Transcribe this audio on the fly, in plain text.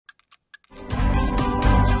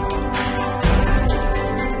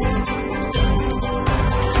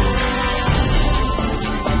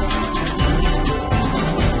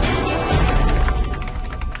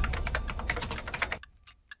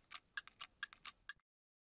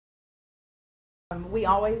We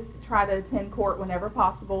always try to attend court whenever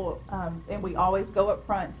possible, and we always go up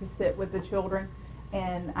front to sit with the children.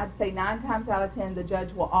 And I'd say 9 times out of 10, the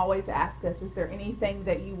judge will always ask us, is there anything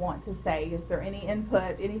that you want to say? Is there any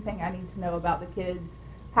input, anything I need to know about the kids?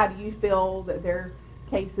 How do you feel that their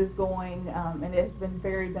case is going? And it's been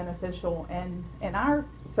very beneficial. And in our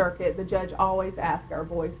circuit, the judge always asks our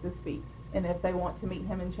boys to speak, and if they want to meet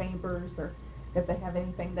him in chambers or if they have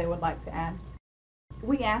anything they would like to add.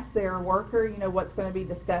 We ask their worker, what's going to be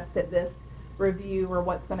discussed at this review or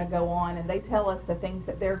what's going to go on, and they tell us the things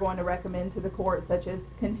that they're going to recommend to the court, such as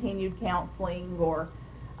continued counseling, or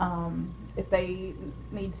if they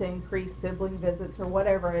need to increase sibling visits or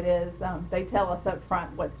whatever it is. They tell us up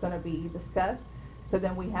front what's going to be discussed, so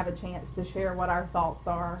then we have a chance to share what our thoughts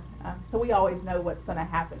are. So we always know what's going to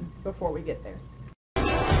happen before we get there.